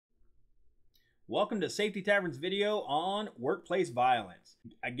Welcome to Safety Tavern's video on workplace violence.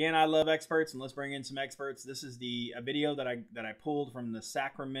 Again, I love experts, and let's bring in some experts. This is a video that I pulled from the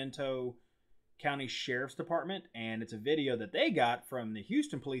Sacramento County Sheriff's Department, and it's a video that they got from the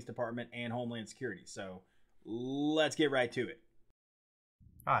Houston Police Department and Homeland Security. So let's get right to it.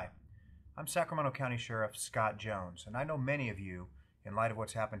 Hi, I'm Sacramento County Sheriff Scott Jones, and I know many of you, in light of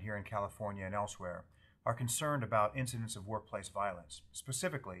what's happened here in California and elsewhere, are concerned about incidents of workplace violence,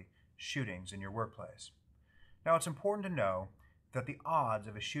 specifically shootings in your workplace. Now, it's important to know that the odds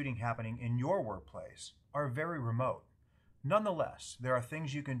of a shooting happening in your workplace are very remote. Nonetheless, there are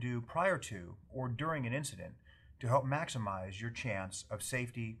things you can do prior to or during an incident to help maximize your chance of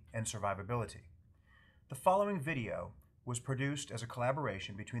safety and survivability. The following video was produced as a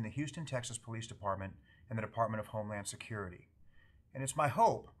collaboration between the Houston, Texas Police Department and the Department of Homeland Security. And it's my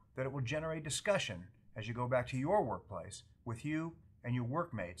hope that it will generate discussion as you go back to your workplace with you and your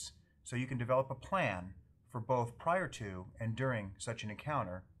workmates, so you can develop a plan for both prior to and during such an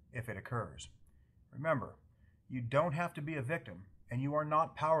encounter if it occurs. Remember, you don't have to be a victim, and you are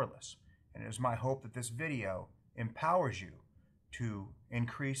not powerless. And it is my hope that this video empowers you to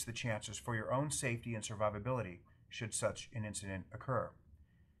increase the chances for your own safety and survivability should such an incident occur.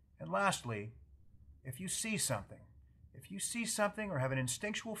 And lastly, if you see something or have an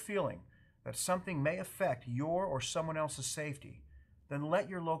instinctual feeling that something may affect your or someone else's safety, then let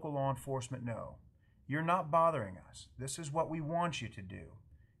your local law enforcement know. You're not bothering us. This is what we want you to do.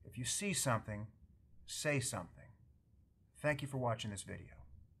 If you see something, say something. Thank you for watching this video.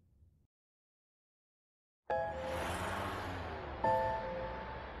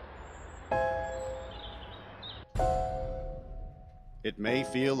 It may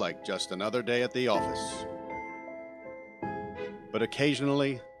feel like just another day at the office, but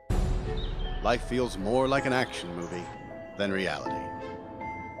occasionally, life feels more like an action movie than reality.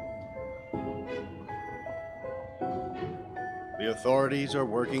 The authorities are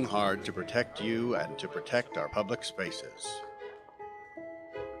working hard to protect you and to protect our public spaces.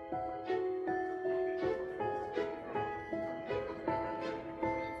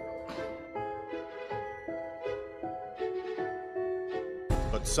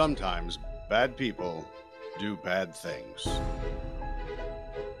 But sometimes bad people do bad things.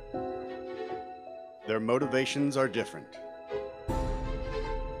 Their motivations are different.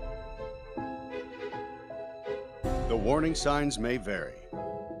 The warning signs may vary,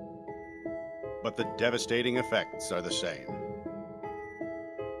 but the devastating effects are the same.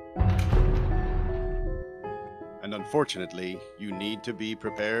 And unfortunately, you need to be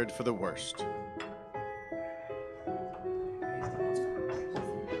prepared for the worst.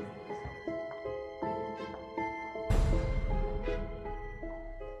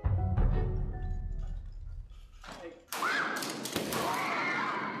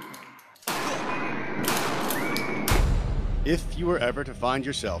 If you were ever to find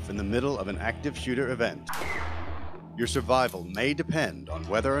yourself in the middle of an active shooter event, your survival may depend on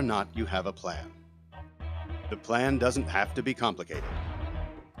whether or not you have a plan. The plan doesn't have to be complicated.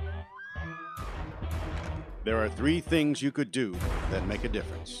 There are 3 things you could do that make a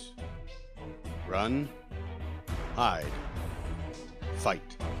difference: run, hide,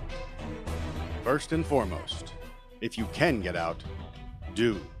 fight. First and foremost, if you can get out,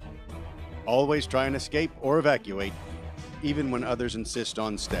 do. Always try and escape or evacuate, even when others insist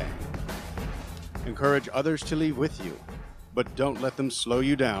on staying. Encourage others to leave with you, but don't let them slow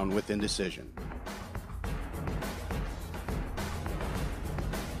you down with indecision.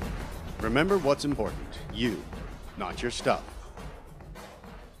 Remember what's important: you, not your stuff.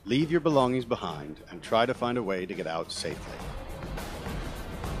 Leave your belongings behind and try to find a way to get out safely.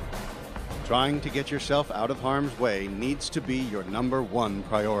 Trying to get yourself out of harm's way needs to be your #1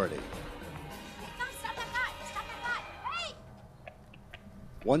 priority.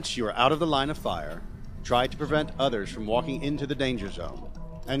 Once you are out of the line of fire, try to prevent others from walking into the danger zone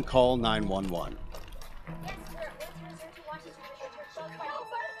and call 911.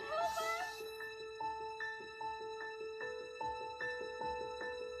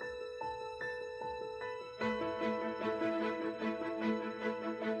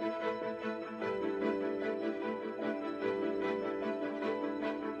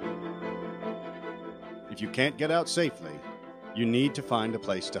 If you can't get out safely, you need to find a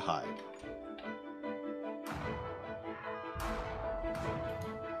place to hide.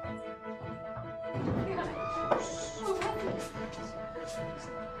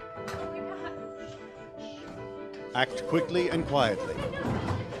 Act quickly and quietly.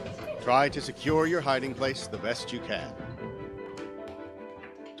 Try to secure your hiding place the best you can.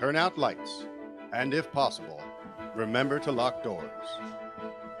 Turn out lights, and if possible, remember to lock doors.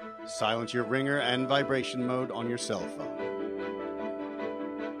 silence your ringer and vibration mode on your cell phone.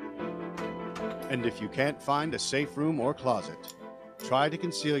 And if you can't find a safe room or closet, try to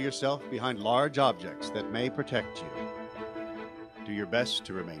conceal yourself behind large objects that may protect you. Do your best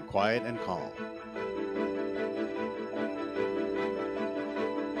to remain quiet and calm.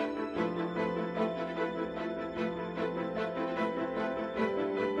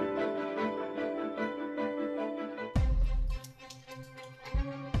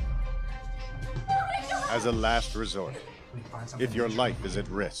 As a last resort, if your life is at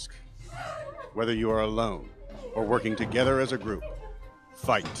risk, whether you are alone or working together as a group,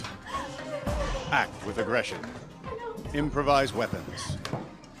 fight. Act with aggression. Improvise weapons.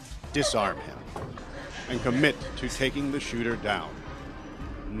 Disarm him. And commit to taking the shooter down,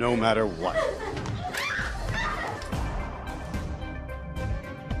 no matter what.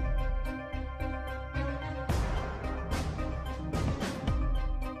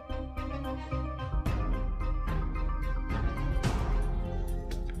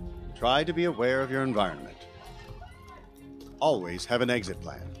 Try to be aware of your environment. Always have an exit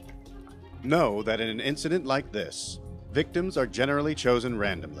plan. Know that in an incident like this, victims are generally chosen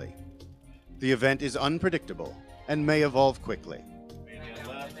randomly. The event is unpredictable and may evolve quickly.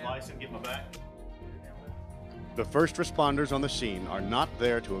 The first responders on the scene are not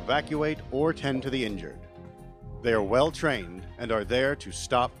there to evacuate or tend to the injured. They are well trained and are there to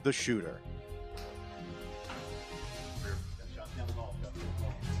stop the shooter.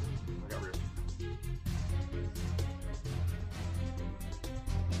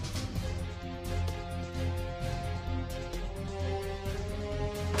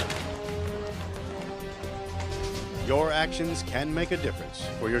 Your actions can make a difference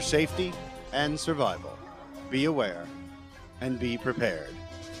for your safety and survival. Be aware and be prepared.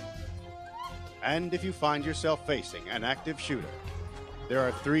 And if you find yourself facing an active shooter, there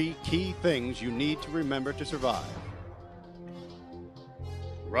are 3 key things you need to remember to survive.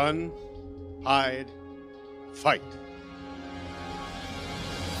 Run, hide, fight.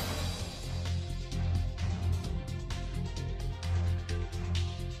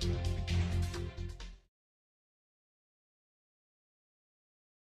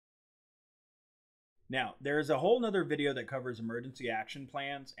 Now, there's a whole nother video that covers emergency action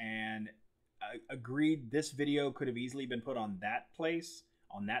plans, and I agreed this video could have easily been put on that place,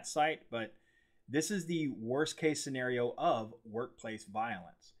 on that site, but this is the worst case scenario of workplace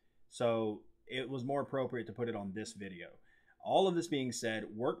violence. So it was more appropriate to put it on this video. All of this being said,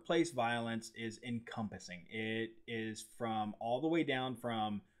 workplace violence is encompassing. It is from all the way down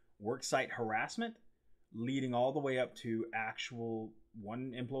from worksite harassment, leading all the way up to actual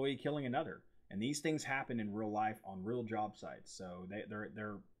one employee killing another. And these things happen in real life on real job sites, so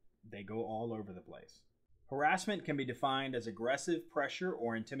they go all over the place. Harassment can be defined as aggressive pressure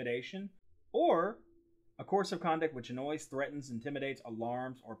or intimidation, or a course of conduct which annoys, threatens, intimidates,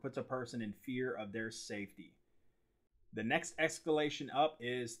 alarms, or puts a person in fear of their safety. The next escalation up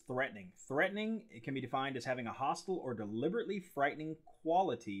is threatening. Threatening, it can be defined as having a hostile or deliberately frightening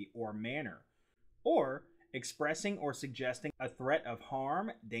quality or manner, or expressing or suggesting a threat of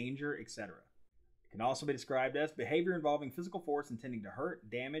harm, danger, etc. Can also be described as behavior involving physical force intending to hurt,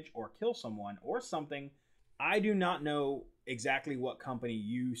 damage, or kill someone or something. I do not know exactly what company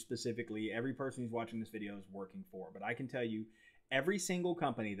you specifically, every person who's watching this video, is working for, but I can tell you every single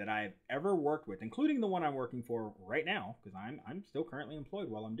company that I have ever worked with, including the one I'm working for right now, because I'm still currently employed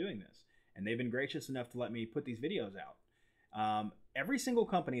while I'm doing this, and they've been gracious enough to let me put these videos out. Every single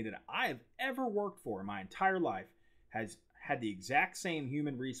company that I've ever worked for in my entire life has had the exact same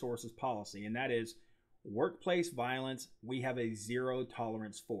human resources policy, and that is workplace violence we have a 0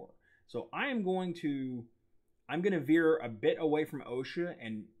 tolerance for. So I'm going to veer a bit away from OSHA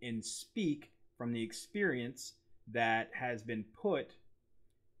and speak from the experience that has been put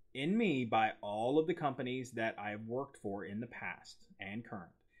in me by all of the companies that I have worked for in the past and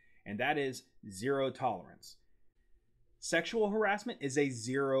current, and that is 0 tolerance. Sexual harassment is a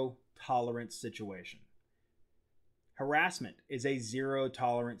 0 tolerance situation. Harassment is a 0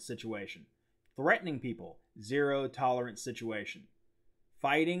 tolerance situation. Threatening people, 0 tolerance situation.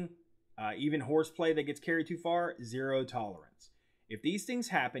 Fighting, even horseplay that gets carried too far, 0 tolerance. If these things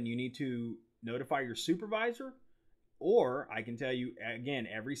happen, you need to notify your supervisor, or I can tell you, again,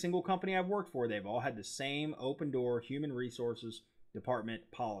 every single company I've worked for, they've all had the same open door human resources department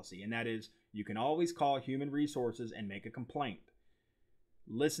policy, and that is you can always call human resources and make a complaint.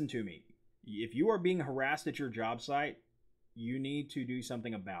 Listen to me. If you are being harassed at your job site, you need to do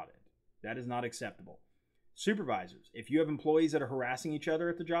something about it. That is not acceptable. Supervisors, if you have employees that are harassing each other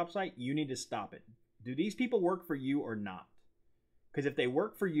at the job site, you need to stop it. Do these people work for you or not? Because if they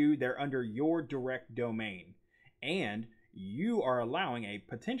work for you, they're under your direct domain. And you are allowing a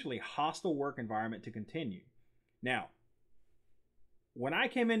potentially hostile work environment to continue. Now, when I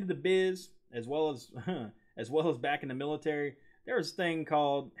came into the biz, as well as back in the military, there was a thing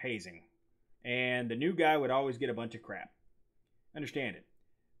called hazing. And the new guy would always get a bunch of crap. Understand it.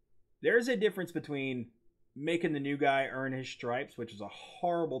 There's a difference between making the new guy earn his stripes, which is a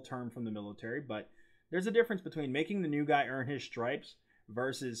horrible term from the military, but there's a difference between making the new guy earn his stripes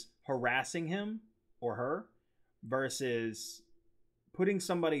versus harassing him or her versus putting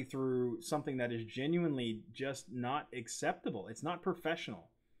somebody through something that is genuinely just not acceptable. It's not professional.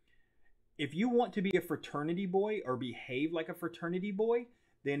 If you want to be a fraternity boy or behave like a fraternity boy,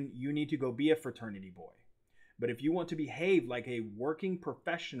 then you need to go be a fraternity boy. But if you want to behave like a working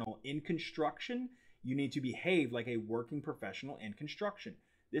professional in construction, you need to behave like a working professional in construction.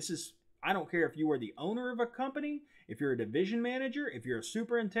 I don't care if you are the owner of a company, if you're a division manager, if you're a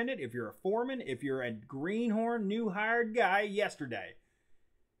superintendent, if you're a foreman, if you're a greenhorn new hired guy yesterday.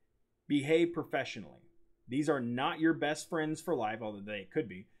 Behave professionally. These are not your best friends for life, although they could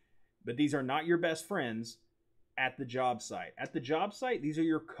be. But these are not your best friends at the job site. At the job site, these are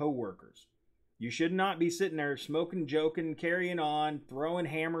your coworkers. You should not be sitting there smoking, joking, carrying on, throwing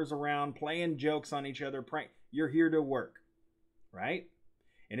hammers around, playing jokes on each other. You're here to work, right?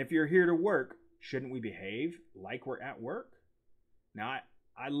 And if you're here to work, shouldn't we behave like we're at work? Now,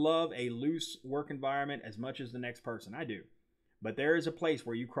 I love a loose work environment as much as the next person. I do. But there is a place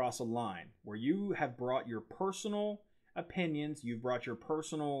where you cross a line, where you have brought your personal opinions, you've brought your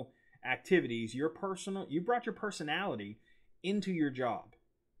personal activities, you brought your personality into your job.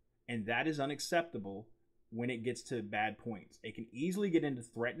 And that is unacceptable when it gets to bad points. It can easily get into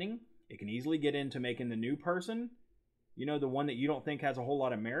threatening. It can easily get into making the new person, the one that you don't think has a whole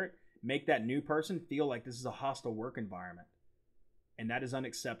lot of merit, make that new person feel like this is a hostile work environment. And that is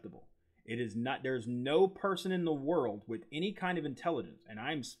unacceptable. There's no person in the world with any kind of intelligence, and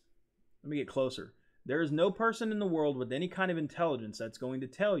let me get closer. There is no person in the world with any kind of intelligence that's going to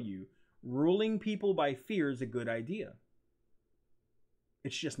tell you ruling people by fear is a good idea.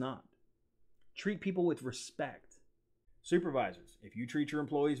 It's just not. Treat people with respect. Supervisors, if you treat your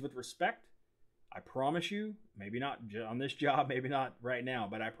employees with respect, I promise you, maybe not on this job, maybe not right now,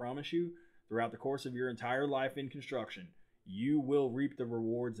 but I promise you, throughout the course of your entire life in construction, you will reap the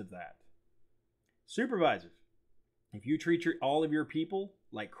rewards of that. Supervisors, if you treat all of your people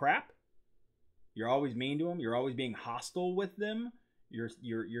like crap, you're always mean to them, you're always being hostile with them,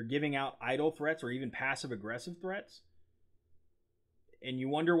 you're giving out idle threats or even passive aggressive threats, and you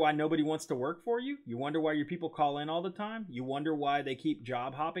wonder why nobody wants to work for you? You wonder why your people call in all the time? You wonder why they keep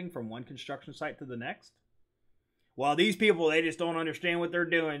job hopping from one construction site to the next? Well, these people, they just don't understand what they're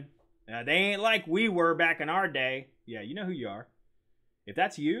doing. They ain't like we were back in our day. Yeah, you know who you are. If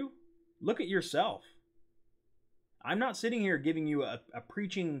that's you, look at yourself. I'm not sitting here giving you a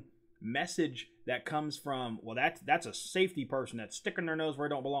preaching message that comes from, well, that's a safety person that's sticking their nose where it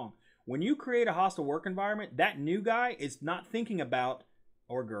don't belong. When you create a hostile work environment, that new guy is not thinking about,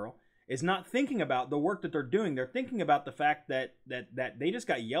 or girl, is not thinking about the work that they're doing. They're thinking about the fact that they just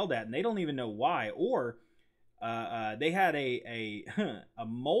got yelled at and they don't even know why, or they had a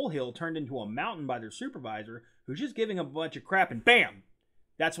molehill turned into a mountain by their supervisor who's just giving them a bunch of crap, and bam,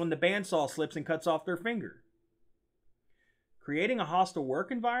 that's when the bandsaw slips and cuts off their finger. Creating a hostile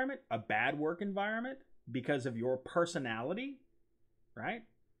work environment, a bad work environment, because of your personality, right,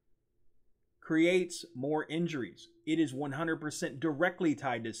 creates more injuries. It is 100% directly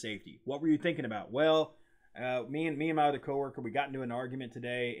tied to safety. What were you thinking about? Well, me and my other coworker, we got into an argument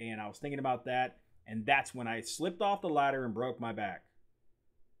today, and I was thinking about that, and that's when I slipped off the ladder and broke my back.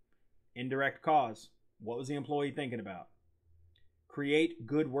 Indirect cause. What was the employee thinking about? Create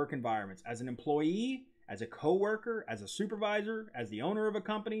good work environments. As an employee, as a coworker, as a supervisor, as the owner of a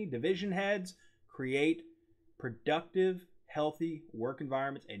company, division heads, create productive, healthy work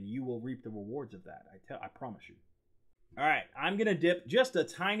environments, and you will reap the rewards of that. I promise you. All right, I'm going to dip just a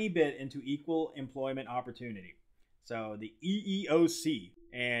tiny bit into equal employment opportunity. So the EEOC.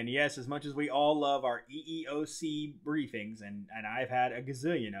 And yes, as much as we all love our EEOC briefings, and I've had a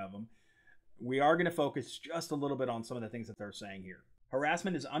gazillion of them, we are going to focus just a little bit on some of the things that they're saying here.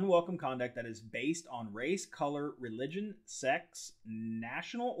 Harassment is unwelcome conduct that is based on race, color, religion, sex,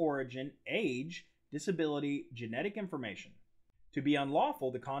 national origin, age, disability, genetic information. To be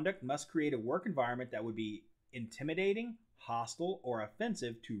unlawful, the conduct must create a work environment that would be intimidating, hostile, or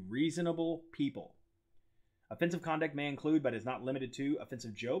offensive to reasonable people. Offensive conduct may include, but is not limited to,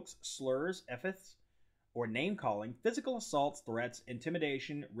 offensive jokes, slurs, epithets, or name-calling, physical assaults, threats,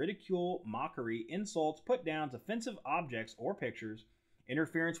 intimidation, ridicule, mockery, insults, put-downs, offensive objects or pictures,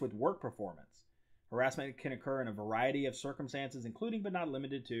 interference with work performance. Harassment can occur in a variety of circumstances, including but not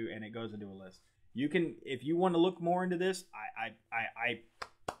limited to, and it goes into a list. You can, if you want to look more into this, I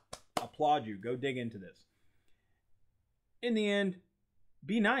applaud you. Go dig into this. In the end,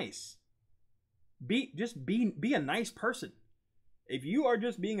 be nice. Be a nice person. If you are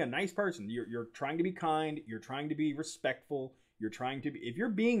just being a nice person, you're trying to be kind, you're trying to be respectful, you're trying to be, if you're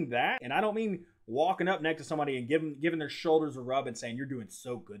being that, and I don't mean walking up next to somebody and giving their shoulders a rub and saying, you're doing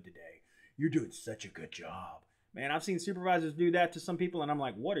so good today. You're doing such a good job. Man, I've seen supervisors do that to some people, and I'm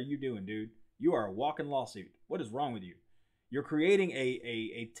like, what are you doing, dude? You are a walking lawsuit. What is wrong with you? You're creating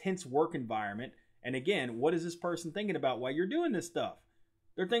a tense work environment. And again, what is this person thinking about while you're doing this stuff?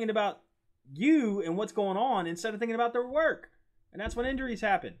 They're thinking about you and what's going on instead of thinking about their work. And that's when injuries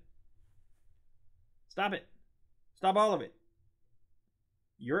happen. Stop it. Stop all of it.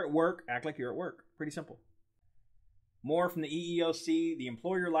 You're at work. Act like you're at work. Pretty simple. More from the EEOC, the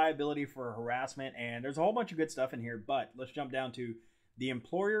employer liability for harassment, and there's a whole bunch of good stuff in here, but let's jump down to the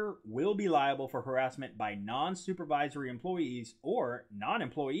employer will be liable for harassment by non-supervisory employees or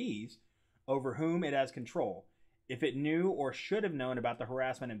non-employees over whom it has control if it knew or should have known about the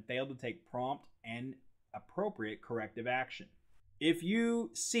harassment and failed to take prompt and appropriate corrective action. If you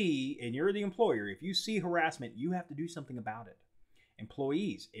see, and you're the employer, if you see harassment, you have to do something about it.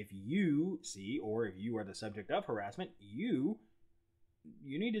 Employees, if you see or if you are the subject of harassment, you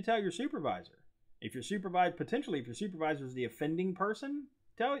need to tell your supervisor. If your supervisor, potentially if your supervisor is the offending person,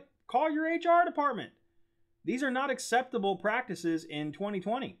 call your HR department. These are not acceptable practices in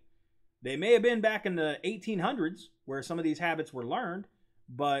 2020. They may have been back in the 1800s where some of these habits were learned,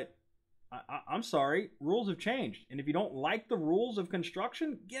 but I'm sorry, rules have changed. And if you don't like the rules of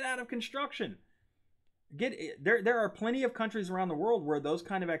construction, get out of construction. There are plenty of countries around the world where those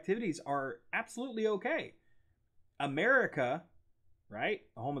kind of activities are absolutely okay. America, right?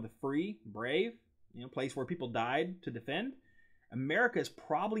 The home of the free, brave, place where people died to defend. America is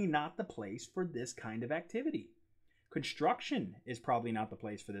probably not the place for this kind of activity. Construction is probably not the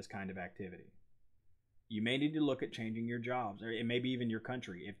place for this kind of activity. You may need to look at changing your jobs, or it may be even your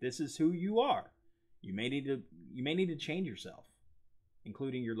country. If this is who you are, you may need to change yourself,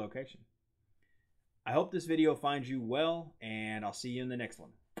 including your location. I hope this video finds you well, and I'll see you in the next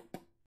one.